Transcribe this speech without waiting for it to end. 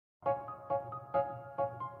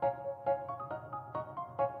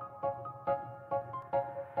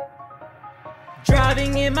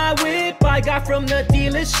Driving in my whip, I got from the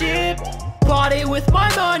dealership. Bought it with my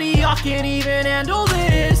money, I can't even handle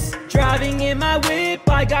this. Driving in my whip,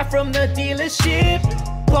 I got from the dealership.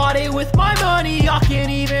 Bought it with my money, I can't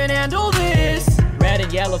even handle this. Red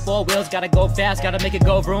and yellow 4 wheels, gotta go fast, gotta make it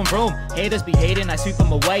go vroom vroom. Haters be hating, I sweep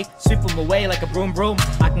them away like a broom broom.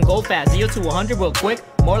 I can go fast, 0 to 100 real quick,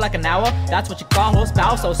 more like an hour. That's what you call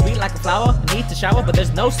horsepower, so sweet like a flower. I need to shower, but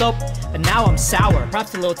there's no soap, and now I'm sour.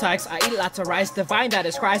 Props to Lil Tykes, I eat lots of rice, divine that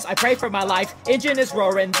is Christ. I pray for my life, engine is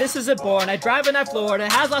roaring, this isn't boring. I drive and I floor it,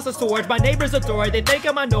 it has lots of swords. My neighbors adore it, they think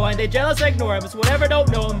I'm annoying, they jealous, I ignore him, it's whatever,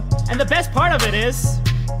 don't know him. And the best part of it is,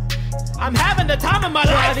 I'm having the time of my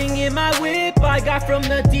life. Driving in my whip, I got from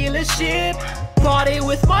the dealership. Bought it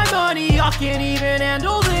with my money, I can't even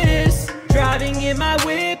handle this. Driving in my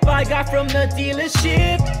whip, I got from the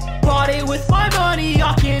dealership. Bought it with my money,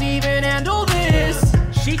 I can't even handle this.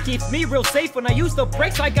 She keeps me real safe when I use the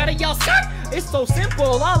brakes, I gotta yell skirt. It's so simple,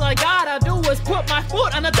 all I gotta do is put my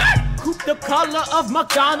foot on the dirt. Coupe the color of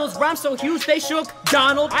McDonald's, rhymes so huge they shook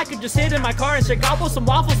Donald. I could just sit in my car and shake gobble some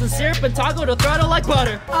waffles and syrup and toggle the throttle like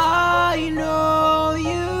butter. I know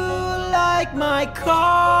you like my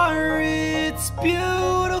car, it's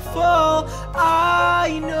beautiful.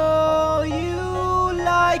 I know you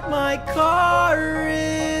like my car,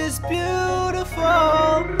 it's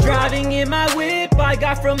beautiful. Driving in my whip, I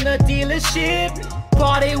got from the dealership.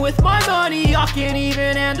 Bought it with my money, I can't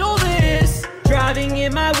even handle this. Driving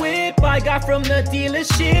in my whip, I got from the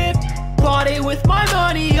dealership. Bought it with my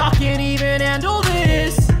money, I can't even handle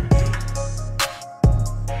this.